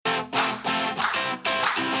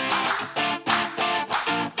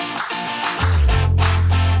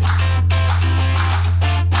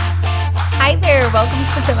welcome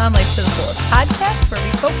to the Fit Mom Life to the Fullest podcast, where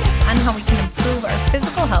we focus on how we can improve our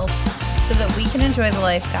physical health so that we can enjoy the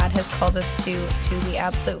life God has called us to the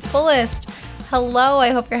absolute fullest. Hello, I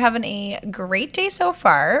hope you're having a great day so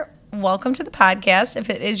far. Welcome to the podcast. If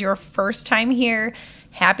it is your first time here,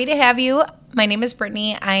 happy to have you. My name is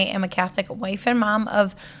Brittany. I am a Catholic wife and mom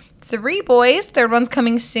of 3 boys. Third one's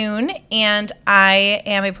coming soon, and I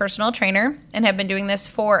am a personal trainer and have been doing this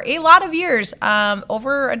for a lot of years,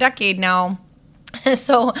 over a decade now.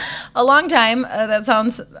 So a long time. That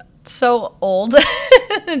sounds so old.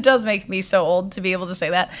 It does make me so old to be able to say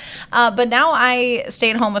that. But now I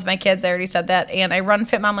stay at home with my kids. I already said that. And I run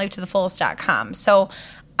fitmomlifetothefullest.com. So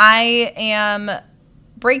I am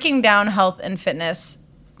breaking down health and fitness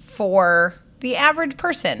for the average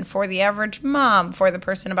person, for the average mom, for the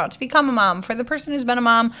person about to become a mom, for the person who's been a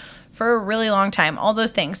mom for a really long time, all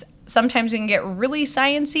those things. Sometimes we can get really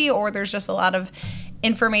sciencey, or there's just a lot of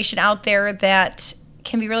information out there that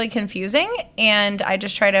can be really confusing, and I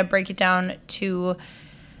just try to break it down to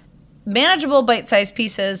manageable bite-sized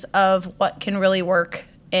pieces of what can really work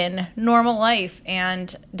in normal life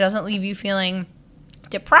and doesn't leave you feeling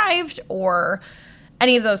deprived or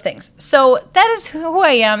any of those things. So that is who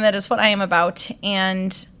I am. That is what I am about.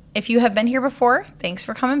 And if you have been here before, thanks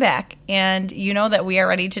for coming back. And you know that we are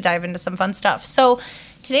ready to dive into some fun stuff. So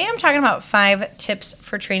today I'm talking about 5 tips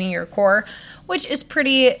for training your core, which is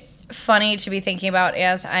pretty funny to be thinking about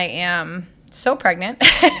as I am so pregnant.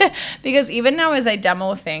 Because even now as I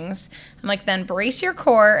demo things, I'm like, then brace your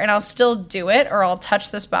core, and I'll still do it, or I'll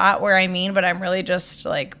touch the spot where I mean, but I'm really just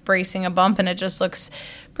like bracing a bump, and it just looks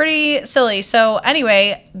pretty silly. So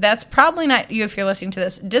anyway, that's probably not you if you're listening to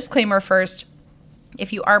this. Disclaimer first,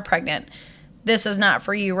 if you are pregnant, this is not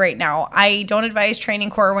for you right now. I don't advise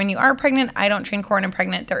training core when you are pregnant. I don't train core when I'm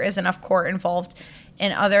pregnant. There is enough core involved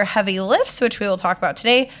in other heavy lifts, which we will talk about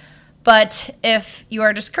today. But if you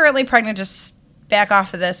are just currently pregnant, just back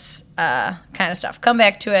off of this kind of stuff. Come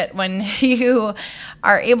back to it when you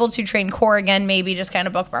are able to train core again. Maybe just kind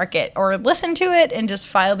of bookmark it or listen to it and just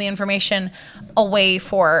file the information away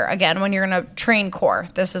for, again, when you're going to train core.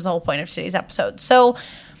 This is the whole point of today's episode. So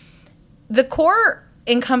the core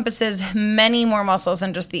encompasses many more muscles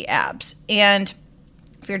than just the abs. And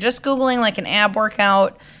if you're just Googling like an ab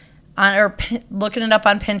workout or looking it up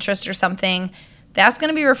on Pinterest or something, that's going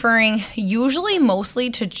to be referring usually mostly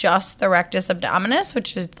to just the rectus abdominis,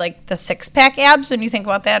 which is like the 6-pack abs when you think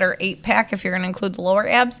about that, or 8-pack if you're going to include the lower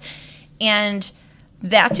abs. And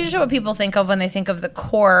that's usually what people think of when they think of the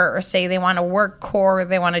core, or say they want to work core, or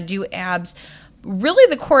they want to do abs. Really,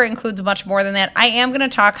 the core includes much more than that. I am going to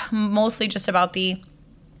talk mostly just about the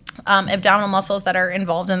abdominal muscles that are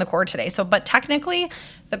involved in the core today. So, but technically,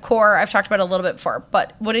 the core I've talked about a little bit before,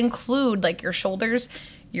 but would include like your shoulders,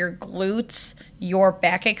 your glutes, your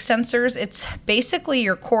back extensors. It's basically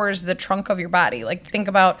your core is the trunk of your body. Like think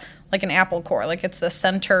about like an apple core, like it's the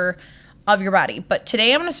center of your body. But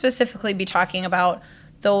today I'm going to specifically be talking about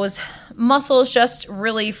those muscles just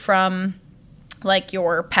really from like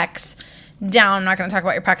your pecs down. I'm not going to talk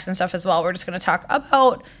about your pecs and stuff as well. We're just going to talk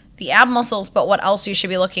about the ab muscles, but what else you should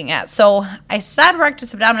be looking at. So I said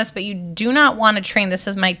rectus abdominis, but you do not want to train. This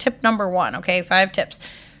is my tip number 1, okay? 5 tips.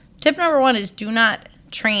 Tip number 1 is do not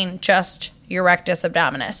train just your rectus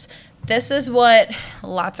abdominis. This is what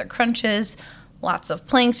lots of crunches, lots of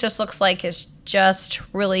planks just looks like, is just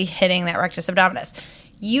really hitting that rectus abdominis.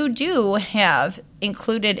 You do have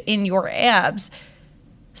included in your abs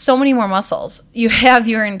so many more muscles. You have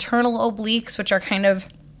your internal obliques, which are kind of,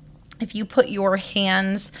 if you put your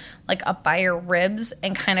hands like up by your ribs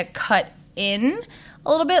and kind of cut in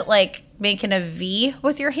a little bit, like making a V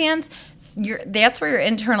with your hands, that's where your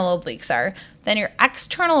internal obliques are. Then your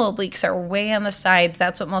external obliques are way on the sides.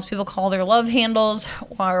 That's what most people call their love handles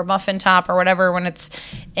or muffin top or whatever when it's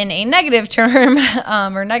in a negative term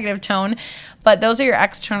or negative tone. But those are your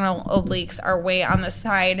external obliques, are way on the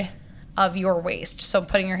side of your waist. So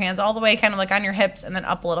putting your hands all the way kind of like on your hips and then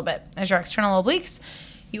up a little bit as your external obliques.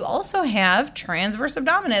 You also have transverse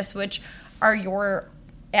abdominis, which are your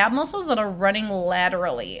ab muscles that are running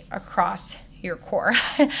laterally across your core.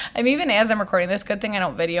 I'm even, as I'm recording this, good thing I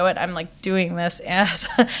don't video it. I'm like doing this as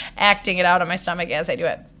acting it out on my stomach as I do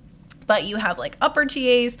it. But you have like upper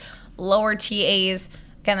TAs, lower TAs.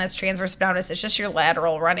 Again, that's transverse abdominis. It's just your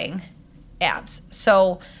lateral running abs.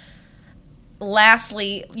 So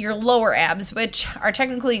lastly, your lower abs, which are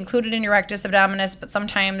technically included in your rectus abdominis, but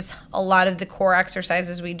sometimes a lot of the core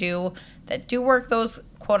exercises we do that do work those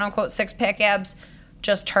quote unquote 6-pack abs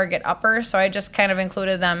just target upper. So I just kind of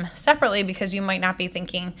included them separately because you might not be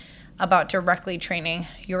thinking about directly training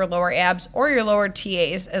your lower abs or your lower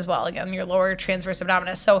TAs as well. Again, your lower transverse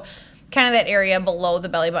abdominis. So kind of that area below the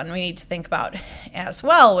belly button we need to think about as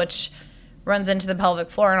well, which runs into the pelvic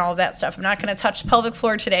floor and all of that stuff. I'm not going to touch pelvic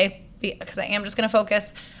floor today because I am just going to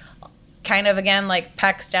focus kind of, again, like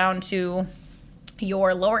pecs down to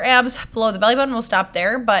your lower abs below the belly button. We'll stop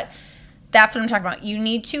there, but that's what I'm talking about. You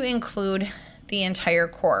need to include the entire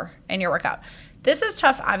core in your workout. This is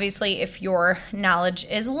tough, obviously, if your knowledge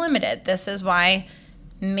is limited. This is why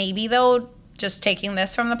maybe, though, just taking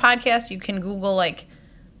this from the podcast, you can Google like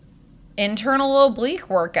internal oblique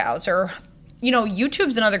workouts, or,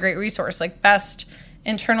 YouTube's another great resource, like best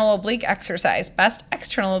internal oblique exercise, best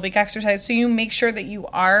external oblique exercise. So you make sure that you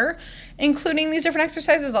are including these different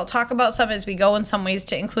exercises. I'll talk about some as we go in some ways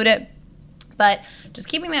to include it, but just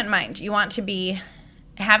keeping that in mind. You want to be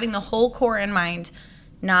having the whole core in mind,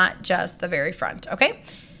 not just the very front, okay?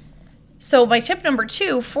 So my tip number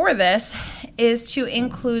 2 for this is to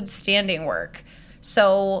include standing work.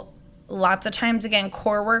 So lots of times, again,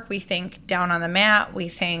 core work, we think down on the mat, we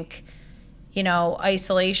think,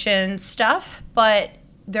 isolation stuff, but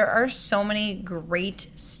there are so many great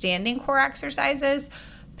standing core exercises.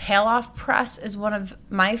 Palloff press is one of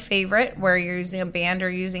my favorite, where you're using a band or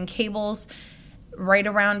using cables right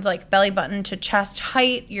around like belly button to chest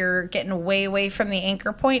height. You're getting way away from the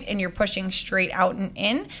anchor point and you're pushing straight out and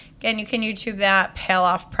in. Again, you can YouTube that.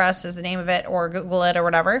 Palloff press is the name of it, or Google it or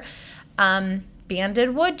whatever.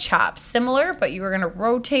 Banded wood chops, similar, but you are going to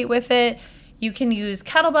rotate with it. You can use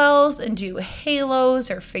kettlebells and do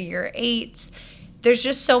halos or figure eights. There's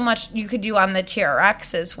just so much you could do on the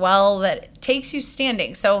TRX as well that takes you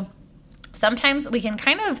standing. So sometimes we can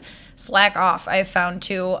kind of slack off. I've found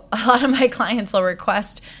too, a lot of my clients will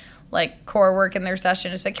request like core work in their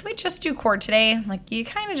sessions, but can we just do core today? Like, you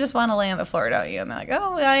kind of just want to lay on the floor, don't you? And they're like,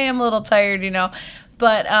 oh, I am a little tired,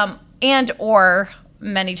 But, or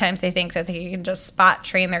many times they think that they can just spot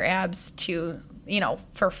train their abs to,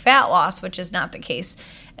 for fat loss, which is not the case.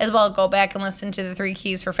 As well, go back and listen to the 3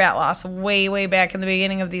 keys for fat loss way, way back in the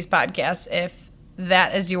beginning of these podcasts if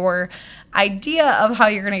that is your idea of how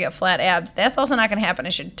you're going to get flat abs. That's also not going to happen. I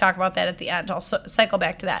should talk about that at the end. I'll cycle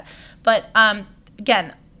back to that. But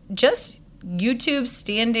again, just YouTube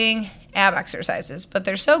standing ab exercises, but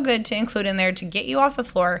they're so good to include in there to get you off the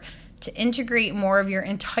floor, to integrate more of your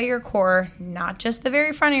entire core, not just the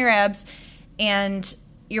very front of your abs. And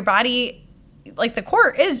your body, like the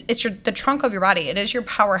core it's the trunk of your body. It is your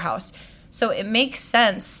powerhouse. So it makes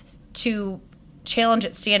sense to challenge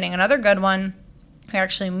it standing. Another good one, you're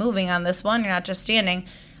actually moving on this one, you're not just standing,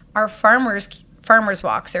 are farmers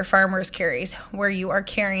walks or farmers carries, where you are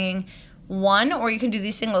carrying one, or you can do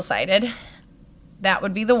these single-sided. That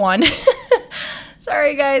would be the one.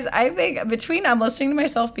 Sorry, guys. I think I'm listening to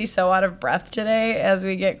myself be so out of breath today as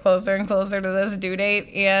we get closer and closer to this due date.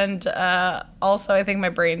 And also, I think my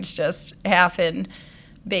brain's just half in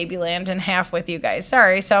babyland and half with you guys.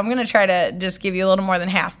 Sorry. So I'm going to try to just give you a little more than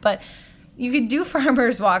half. But you could do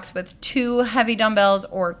farmer's walks with 2 heavy dumbbells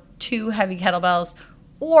or 2 heavy kettlebells,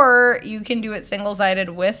 or you can do it single-sided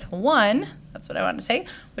with 1. That's what I wanted to say,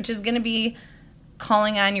 which is going to be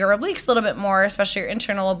calling on your obliques a little bit more, especially your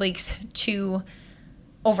internal obliques, to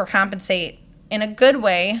overcompensate in a good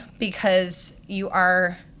way because you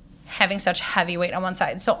are having such heavy weight on one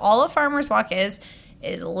side. So all a farmer's walk is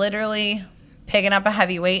literally picking up a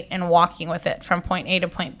heavy weight and walking with it from point A to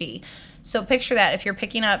point B. So picture that if you're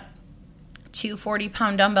picking up 2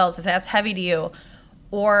 40-pound dumbbells, if that's heavy to you,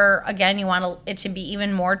 or again, you want it to be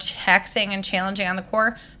even more taxing and challenging on the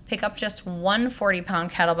core, pick up just 1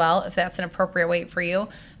 40-pound kettlebell if that's an appropriate weight for you.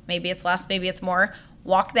 Maybe it's less, maybe it's more.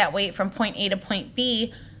 Walk that weight from point A to point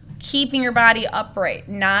B, keeping your body upright,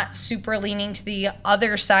 not super leaning to the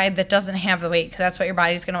other side that doesn't have the weight, because that's what your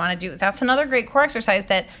body's going to want to do. That's another great core exercise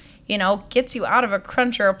that, gets you out of a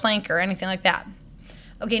crunch or a plank or anything like that.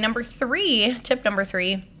 Okay, tip number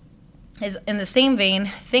 3 is in the same vein.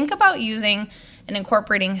 Think about using and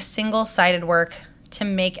incorporating single-sided work to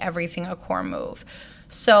make everything a core move.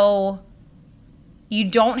 So you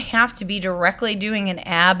don't have to be directly doing an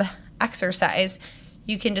ab exercise.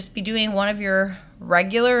 You can just be doing one of your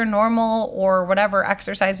regular, normal, or whatever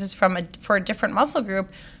exercises for a different muscle group,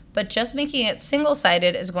 but just making it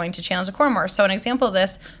single-sided is going to challenge the core more. So an example of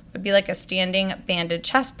this would be like a standing banded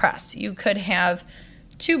chest press. You could have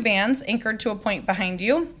 2 bands anchored to a point behind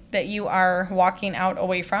you that you are walking out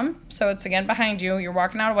away from. So it's again behind you, you're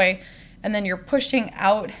walking out away, and then you're pushing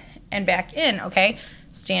out and back in, okay?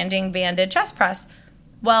 Standing banded chest press.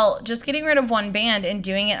 Well, just getting rid of one band and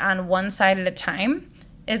doing it on one side at a time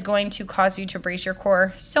is going to cause you to brace your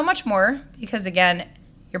core so much more because, again,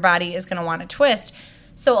 your body is going to want to twist.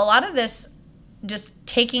 So a lot of this just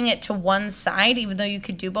taking it to one side, even though you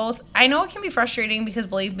could do both. I know it can be frustrating because,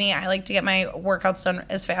 believe me, I like to get my workouts done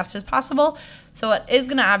as fast as possible. So it is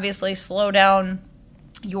going to obviously slow down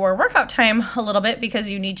your workout time a little bit because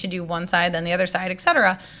you need to do one side, then the other side,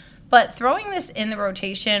 etc. But throwing this in the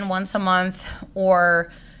rotation once a month,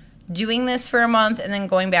 or doing this for a month and then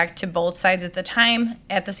going back to both sides at the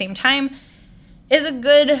same time, is a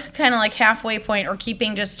good kind of like halfway point, or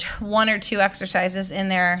keeping just one or two exercises in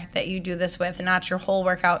there that you do this with, and not your whole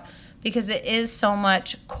workout, because it is so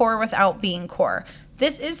much core without being core.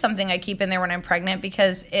 This is something I keep in there when I'm pregnant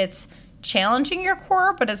because it's challenging your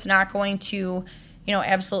core, but it's not going to,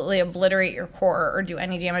 absolutely obliterate your core or do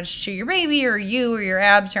any damage to your baby or you or your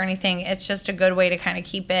abs or anything. It's just a good way to kind of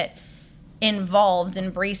keep it involved in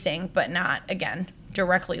bracing, but not, again,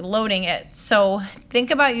 directly loading it. So think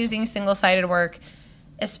about using single-sided work,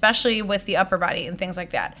 especially with the upper body and things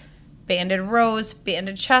like that. Banded rows,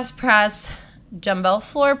 banded chest press, dumbbell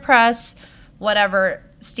floor press, whatever,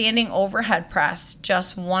 standing overhead press,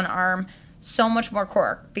 just one arm, so much more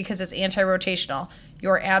core because it's anti-rotational.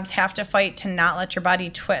 Your abs have to fight to not let your body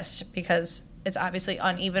twist because it's obviously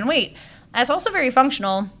uneven weight. And it's also very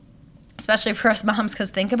functional, especially for us moms, because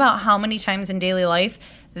think about how many times in daily life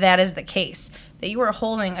that is the case, that you are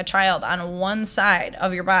holding a child on one side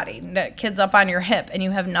of your body, that kid's up on your hip, and you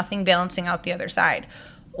have nothing balancing out the other side.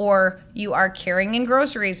 Or you are carrying in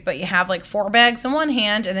groceries, but you have like 4 bags in one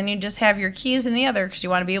hand, and then you just have your keys in the other because you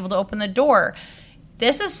want to be able to open the door.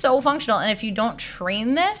 This is so functional, and if you don't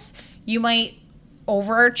train this, you might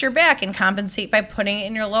overarch your back and compensate by putting it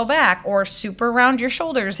in your low back, or super around your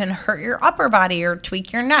shoulders and hurt your upper body or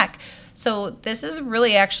tweak your neck. So this is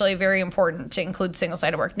really actually very important to include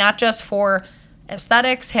single-sided work, not just for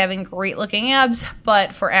aesthetics, having great looking abs,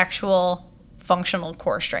 but for actual functional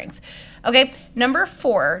core strength. Okay, number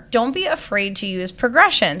 4, don't be afraid to use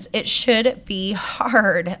progressions. It should be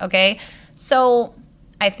hard, okay? So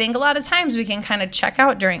I think a lot of times we can kind of check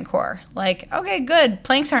out during core. Like, okay, good,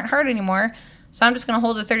 planks aren't hard anymore, so I'm just going to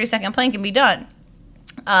hold a 30-second plank and be done.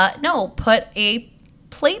 No, put a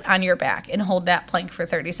plate on your back and hold that plank for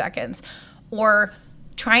 30 seconds. Or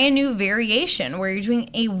try a new variation where you're doing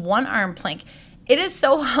a one-arm plank. It is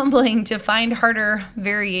so humbling to find harder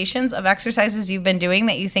variations of exercises you've been doing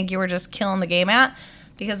that you think you were just killing the game at,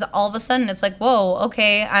 because all of a sudden it's like, whoa,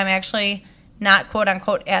 okay, I'm actually not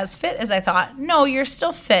quote-unquote as fit as I thought. No, you're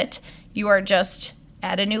still fit. You are just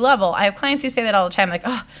at a new level. I have clients who say that all the time, like,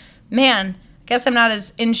 oh, man, guess I'm not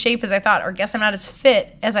as in shape as I thought, or guess I'm not as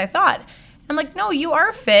fit as I thought. I'm like, no, you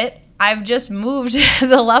are fit. I've just moved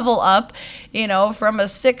the level up, from a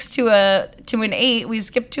 6 to an 8. We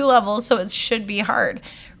skipped 2 levels, so it should be hard,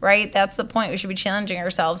 right? That's the point. We should be challenging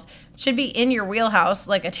ourselves. It should be in your wheelhouse,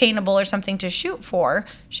 like attainable or something to shoot for.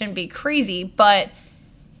 Shouldn't be crazy, but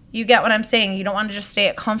you get what I'm saying. You don't want to just stay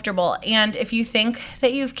at comfortable. And if you think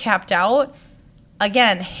that you've capped out,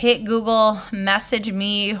 again, hit Google, message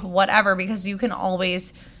me, whatever, because you can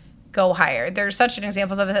always go higher. There's such an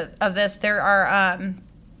examples of this. There are,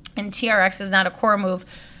 and TRX is not a core move,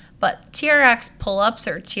 but TRX pull-ups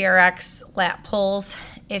or TRX lat pulls,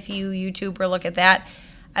 if you YouTube or look at that,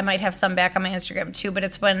 I might have some back on my Instagram too, but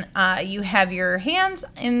it's when you have your hands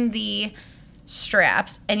in the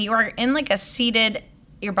straps and you are in like a seated,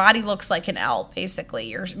 your body looks like an L, basically.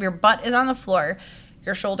 Your butt is on the floor.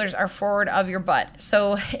 Your shoulders are forward of your butt.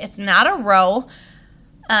 So it's not a row.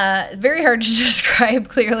 Very hard to describe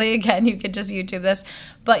clearly. Again, you could just YouTube this.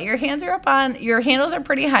 But your hands are your handles are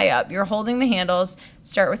pretty high up. You're holding the handles.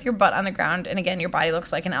 Start with your butt on the ground. And again, your body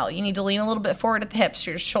looks like an L. You need to lean a little bit forward at the hips.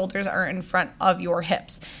 Your shoulders are in front of your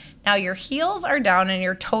hips. Now your heels are down and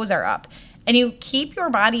your toes are up. And you keep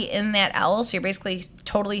your body in that L. So you're basically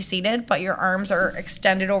totally seated, but your arms are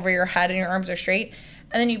extended over your head and your arms are straight.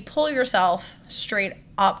 And then you pull yourself straight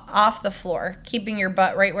up off the floor, keeping your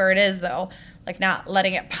butt right where it is though, like not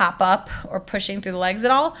letting it pop up or pushing through the legs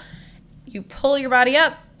at all. You pull your body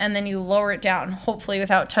up and then you lower it down, hopefully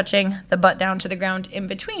without touching the butt down to the ground in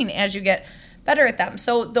between as you get better at them.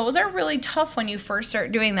 So those are really tough when you first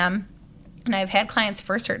start doing them. And I've had clients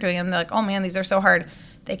first start doing them. They're like, oh man, these are so hard.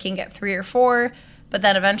 They can get 3 or 4, but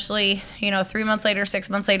then eventually, 3 months later, 6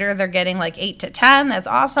 months later, they're getting like 8 to 10. That's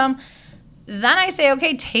awesome. Then I say,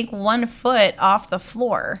 okay, take 1 foot off the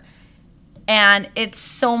floor. And it's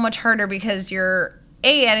so much harder because you're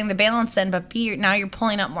A, adding the balance in, but B, now you're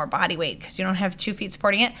pulling up more body weight because you don't have 2 feet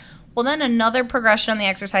supporting it. Well, then another progression on the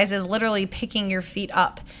exercise is literally picking your feet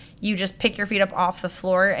up. You just pick your feet up off the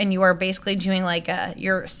floor and you are basically doing like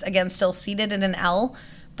you're again still seated in an L,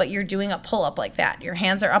 but you're doing a pull-up like that. Your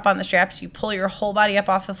hands are up on the straps. You pull your whole body up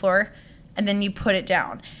off the floor and then you put it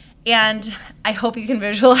down. And I hope you can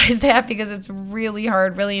visualize that because it's really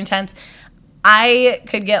hard, really intense. I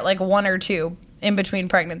could get like 1 or 2 in between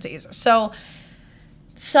pregnancies. So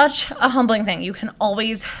such a humbling thing. You can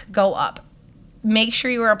always go up. Make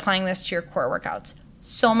sure you are applying this to your core workouts.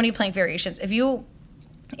 So many plank variations. If you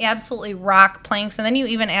absolutely rock planks, and then you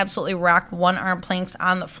even absolutely rock one arm planks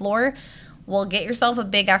on the floor, well, get yourself a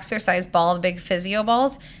big exercise ball, the big physio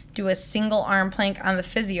balls. Do a single arm plank on the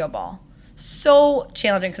physio ball. So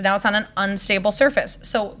challenging because now it's on an unstable surface.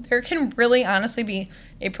 So there can really honestly be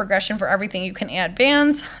a progression for everything. You can add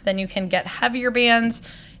bands, then you can get heavier bands.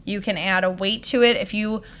 You can add a weight to it. If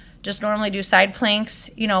you just normally do side planks,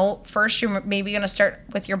 first you're maybe going to start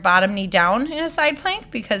with your bottom knee down in a side plank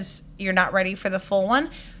because you're not ready for the full one.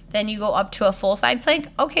 Then you go up to a full side plank.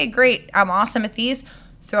 Okay, great. I'm awesome at these.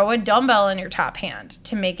 Throw a dumbbell in your top hand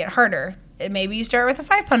to make it harder. Maybe you start with a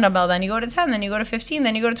 5-pound dumbbell, then you go to 10, then you go to 15,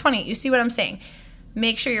 then you go to 20. You see what I'm saying?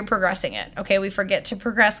 Make sure you're progressing it. Okay, we forget to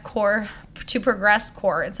progress core,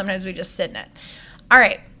 and sometimes we just sit in it. All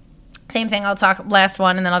right. Same thing, I'll talk last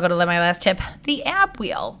one, and then I'll go to my last tip. The ab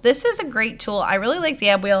wheel. This is a great tool. I really like the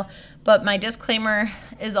ab wheel, but my disclaimer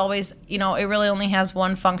is always, it really only has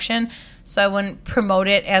one function, so I wouldn't promote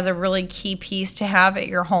it as a really key piece to have at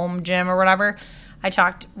your home gym or whatever. I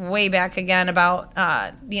talked way back again about,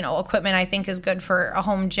 equipment I think is good for a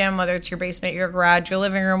home gym, whether it's your basement, your garage, your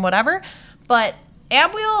living room, whatever. But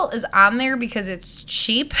ab wheel is on there because it's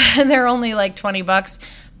cheap, and they're only like $20,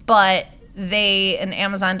 but and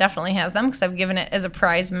Amazon definitely has them because I've given it as a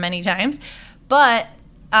prize many times. But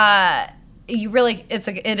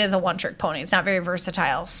it is a one-trick pony. It's not very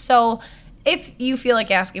versatile. So if you feel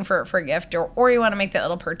like asking for it for a gift or you want to make that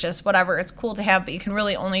little purchase, whatever, it's cool to have, but you can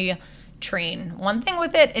really only train one thing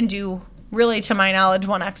with it and do, really to my knowledge,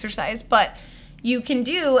 one exercise. But you can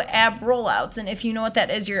do ab rollouts, and if you know what that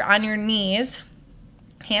is, you're on your knees,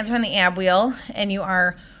 hands are on the ab wheel, and you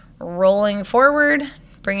are rolling forward,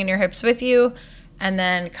 bringing your hips with you, and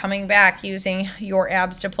then coming back using your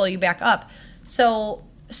abs to pull you back up. So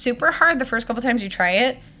super hard the first couple times you try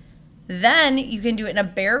it. Then you can do it in a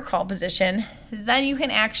bear crawl position. Then you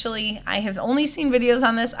can I have only seen videos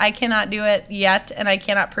on this. I cannot do it yet, and I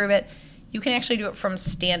cannot prove it. You can actually do it from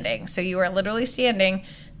standing. So you are literally standing,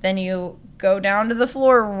 then you go down to the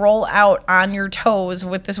floor, roll out on your toes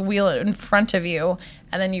with this wheel in front of you,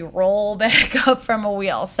 and then you roll back up from a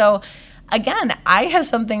wheel. So again, I have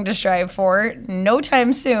something to strive for, no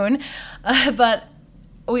time soon, but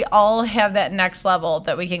we all have that next level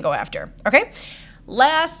that we can go after, okay?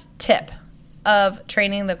 Last tip of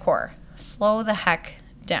training the core, slow the heck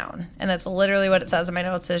down. And that's literally what it says in my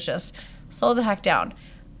notes, is just slow the heck down.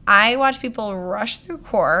 I watch people rush through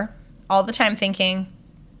core all the time thinking,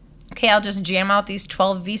 okay, I'll just jam out these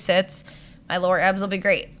 12 V-sits. My lower abs will be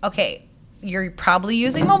great. Okay, you're probably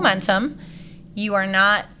using momentum. You are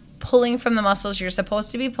not pulling from the muscles you're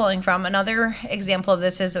supposed to be pulling from. Another example of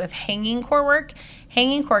this is with hanging core work.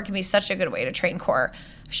 Hanging core can be such a good way to train core.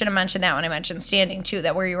 I should have mentioned that when I mentioned standing too,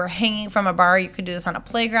 that where you were hanging from a bar, you could do this on a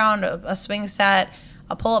playground, a swing set,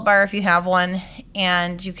 a pull-up bar if you have one,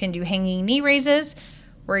 and you can do hanging knee raises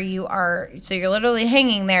where you're literally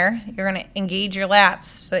hanging there. You're going to engage your lats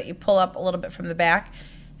so that you pull up a little bit from the back,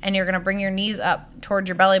 and you're going to bring your knees up towards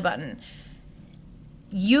your belly button.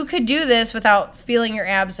 You could do this without feeling your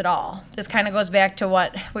abs at all. This kind of goes back to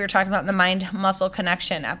what we were talking about in the mind-muscle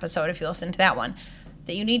connection episode, if you listen to that one,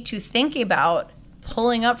 that you need to think about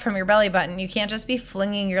pulling up from your belly button. You can't just be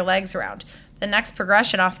flinging your legs around. The next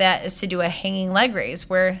progression off that is to do a hanging leg raise,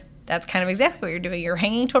 where that's kind of exactly what you're doing. You're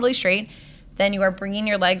hanging totally straight, then you are bringing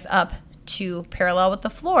your legs up to parallel with the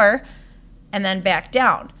floor, and then back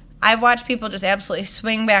down. I've watched people just absolutely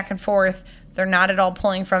swing back and forth. They're not at all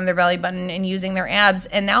pulling from their belly button and using their abs.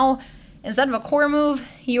 And now, instead of a core move,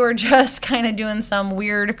 you are just kind of doing some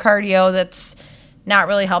weird cardio that's not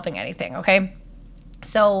really helping anything, okay?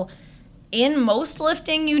 So in most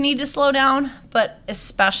lifting, you need to slow down, but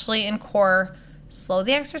especially in core, slow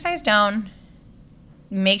the exercise down.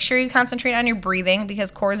 Make sure you concentrate on your breathing,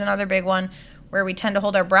 because core is another big one where we tend to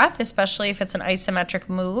hold our breath, especially if it's an isometric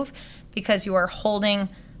move, because you are holding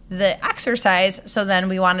the exercise. So then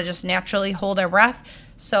we want to just naturally hold our breath.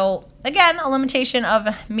 So again, a limitation of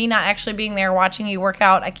me not actually being there watching you work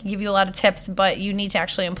out. I can give you a lot of tips, but you need to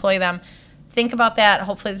actually employ them. Think about that.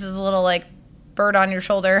 Hopefully this is a little like bird on your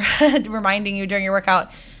shoulder reminding you during your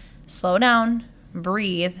workout. Slow down,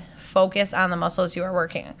 breathe, focus on the muscles you are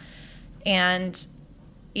working. And,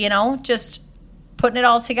 just putting it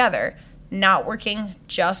all together. Not working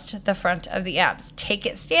just the front of the abs. Take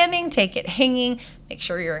it standing, take it hanging. Make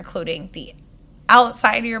sure you're including the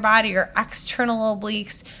outside of your body, your external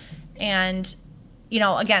obliques, and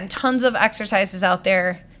again, tons of exercises out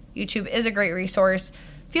there. YouTube is a great resource.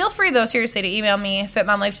 Feel free, though, seriously, to email me,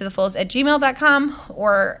 fitmomlifetothefullest@gmail.com,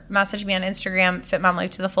 or message me on Instagram,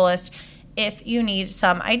 fitmomlifetothefullest, if you need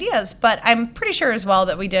some ideas. But I'm pretty sure as well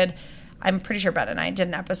that I'm pretty sure Ben and I did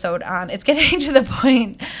an episode on, it's getting to the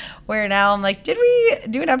point where now I'm like, did we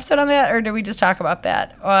do an episode on that, or did we just talk about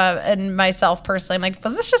that? And myself personally, I'm like,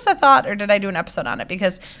 was this just a thought, or did I do an episode on it?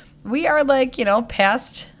 Because we are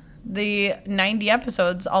past the 90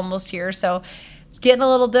 episodes almost here, so it's getting a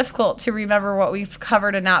little difficult to remember what we've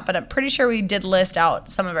covered and not, but I'm pretty sure we did list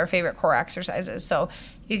out some of our favorite core exercises, so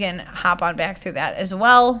you can hop on back through that as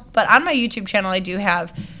well. But on my YouTube channel, I do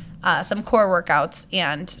have some core workouts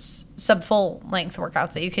and some full-length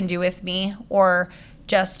workouts that you can do with me, or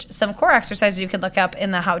just some core exercises you can look up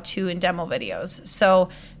in the how-to and demo videos. So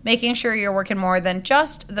making sure you're working more than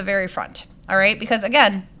just the very front, all right? Because,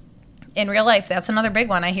 again, in real life, that's another big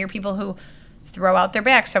one. I hear people who throw out their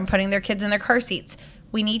backs from putting their kids in their car seats.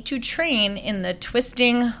 We need to train in the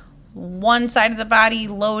twisting, one side of the body,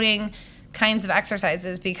 loading kinds of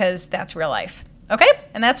exercises, because that's real life. Okay?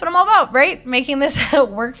 And that's what I'm all about, right? Making this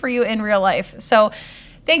work for you in real life. So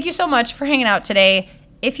thank you so much for hanging out today.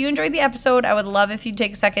 If you enjoyed the episode, I would love if you'd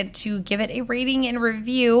take a second to give it a rating and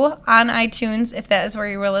review on iTunes, if that is where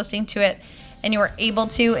you were listening to it and you were able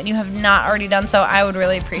to, and you have not already done so. I would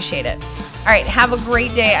really appreciate it. All right, have a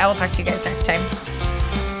great day. I will talk to you guys next time.